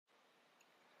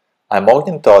I'm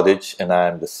Todic, and I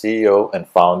am the CEO and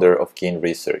founder of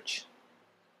KeenResearch.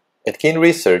 At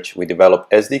KeenResearch, we develop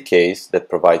SDKs that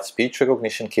provide speech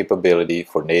recognition capability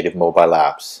for native mobile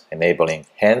apps, enabling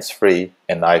hands-free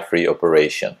and eye-free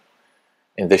operation.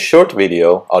 In this short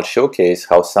video, I'll showcase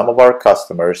how some of our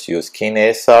customers use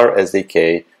KeenASR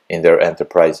SDK in their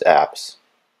enterprise apps.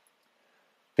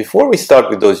 Before we start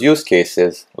with those use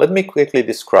cases, let me quickly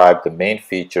describe the main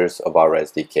features of our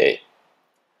SDK.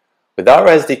 With our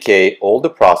SDK, all the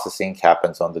processing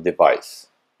happens on the device.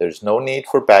 There's no need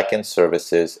for backend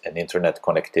services and internet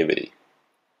connectivity.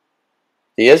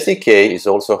 The SDK is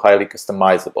also highly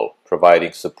customizable,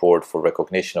 providing support for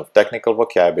recognition of technical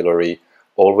vocabulary,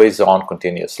 always-on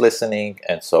continuous listening,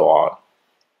 and so on.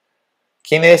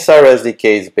 KeenASR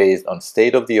SDK is based on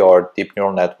state-of-the-art deep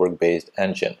neural network-based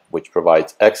engine, which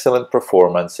provides excellent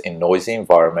performance in noisy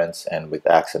environments and with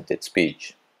accented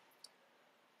speech.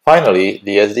 Finally,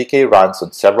 the SDK runs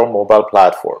on several mobile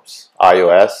platforms,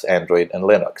 iOS, Android, and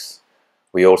Linux.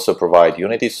 We also provide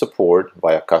Unity support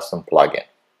via custom plugin.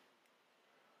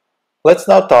 Let's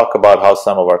now talk about how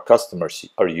some of our customers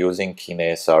are using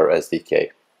KeenASR SDK.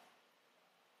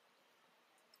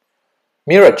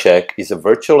 MiraCheck is a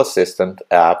virtual assistant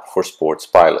app for sports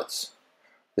pilots.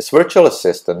 This virtual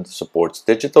assistant supports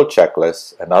digital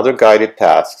checklists and other guided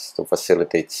tasks to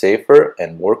facilitate safer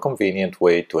and more convenient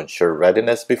way to ensure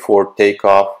readiness before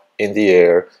takeoff, in the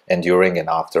air, and during and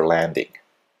after landing.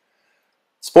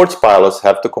 Sports pilots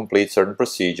have to complete certain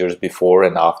procedures before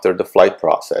and after the flight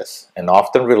process and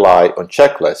often rely on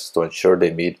checklists to ensure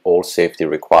they meet all safety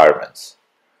requirements.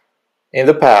 In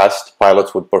the past,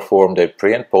 pilots would perform their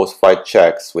pre- and post-flight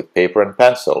checks with paper and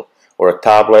pencil or a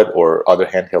tablet or other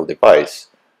handheld device,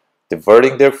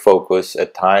 diverting their focus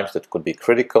at times that could be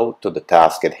critical to the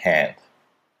task at hand.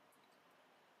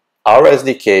 Our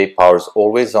SDK powers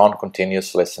always-on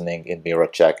continuous listening in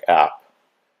MiraCheck app.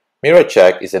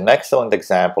 MiraCheck is an excellent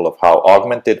example of how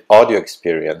augmented audio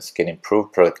experience can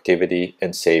improve productivity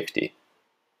and safety.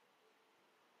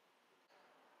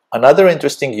 Another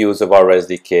interesting use of our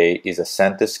SDK is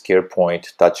Ascentis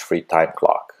CarePoint Touchfree Time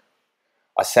Clock.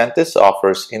 Ascentis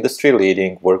offers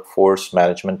industry-leading workforce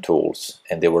management tools,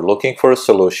 and they were looking for a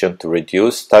solution to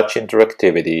reduce touch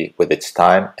interactivity with its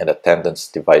time and attendance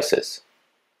devices.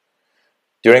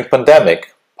 During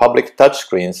pandemic, public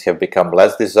touchscreens have become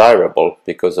less desirable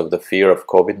because of the fear of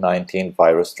COVID-19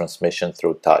 virus transmission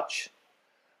through touch.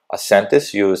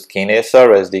 Ascentis used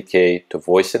KeenASR SDK to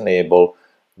voice-enable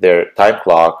their time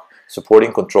clock,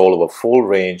 supporting control of a full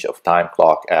range of time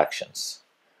clock actions.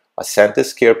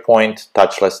 Ascentis CarePoint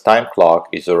Touchless Time Clock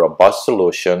is a robust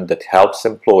solution that helps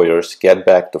employers get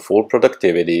back to full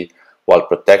productivity while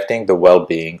protecting the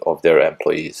well-being of their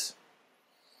employees.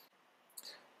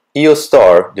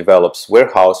 eOstar develops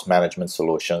warehouse management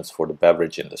solutions for the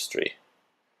beverage industry.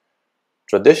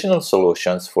 Traditional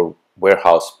solutions for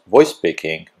warehouse voice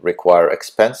picking require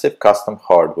expensive custom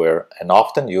hardware and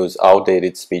often use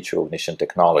outdated speech recognition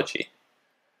technology.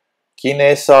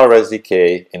 KeenASR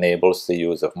SDK enables the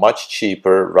use of much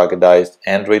cheaper, ruggedized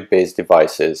Android-based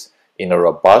devices in a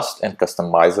robust and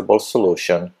customizable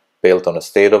solution built on a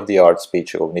state-of-the-art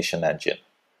speech recognition engine.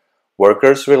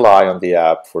 Workers rely on the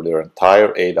app for their entire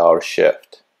 8-hour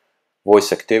shift.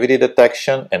 Voice activity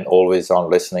detection and always-on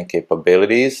listening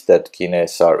capabilities that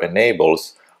KeenASR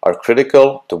enables are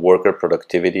critical to worker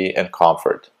productivity and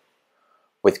comfort.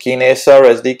 With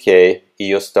KeenASR SDK,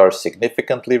 eOstar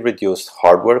significantly reduced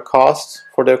hardware costs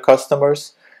for their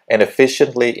customers and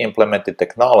efficiently implemented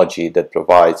technology that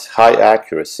provides high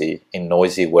accuracy in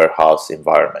noisy warehouse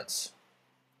environments.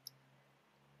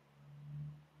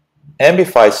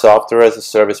 AmbiFi software as a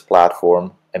service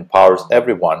platform empowers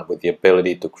everyone with the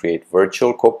ability to create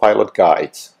virtual Copilot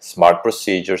guides, smart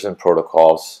procedures and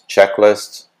protocols,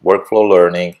 checklists, workflow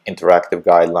learning, interactive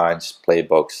guidelines,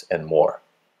 playbooks, and more.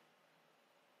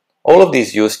 All of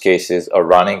these use cases are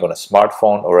running on a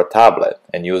smartphone or a tablet,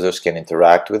 and users can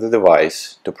interact with the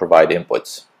device to provide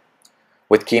inputs.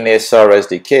 With KeenASR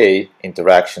SDK,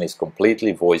 interaction is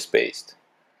completely voice-based.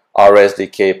 Our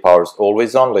SDK powers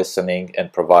always-on listening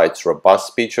and provides robust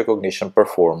speech recognition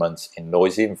performance in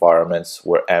noisy environments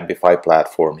where AmbiFi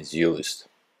platform is used.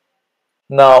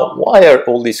 Now, why are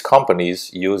all these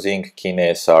companies using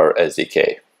KeenASR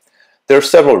SDK? There are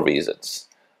several reasons.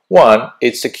 One,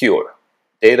 it's secure.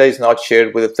 Data is not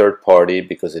shared with a third party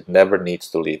because it never needs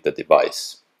to leave the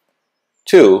device.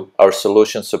 Two, our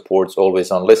solution supports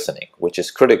always-on listening, which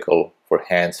is critical for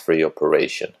hands-free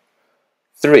operation.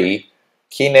 Three,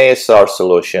 KeenASR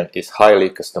solution is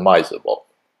highly customizable.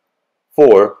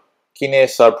 Four,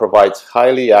 KeenASR provides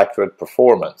highly accurate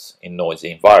performance in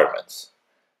noisy environments.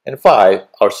 And 5,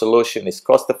 our solution is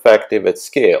cost-effective at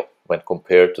scale when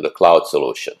compared to the cloud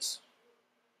solutions.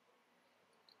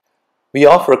 We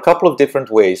offer a couple of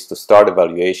different ways to start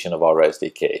evaluation of our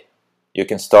SDK. You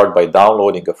can start by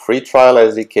downloading a free trial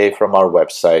SDK from our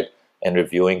website and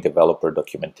reviewing developer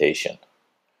documentation.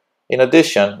 In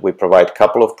addition, we provide a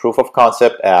couple of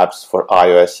proof-of-concept apps for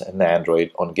iOS and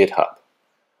Android on GitHub.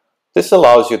 This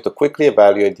allows you to quickly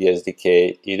evaluate the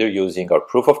SDK either using our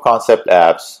proof-of-concept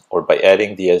apps or by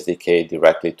adding the SDK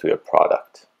directly to your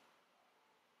product.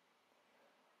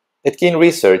 At Keen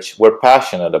Research, we're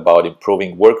passionate about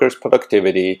improving workers'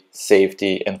 productivity,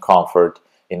 safety, and comfort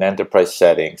in enterprise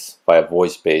settings via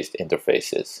voice-based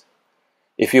interfaces.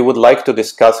 If you would like to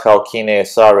discuss how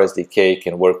KeenASR SDK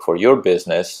can work for your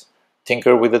business,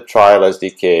 tinker with the trial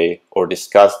SDK, or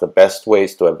discuss the best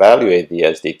ways to evaluate the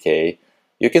SDK,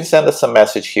 you can send us a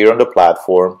message here on the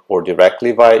platform or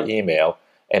directly via email,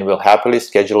 and we'll happily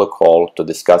schedule a call to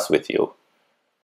discuss with you.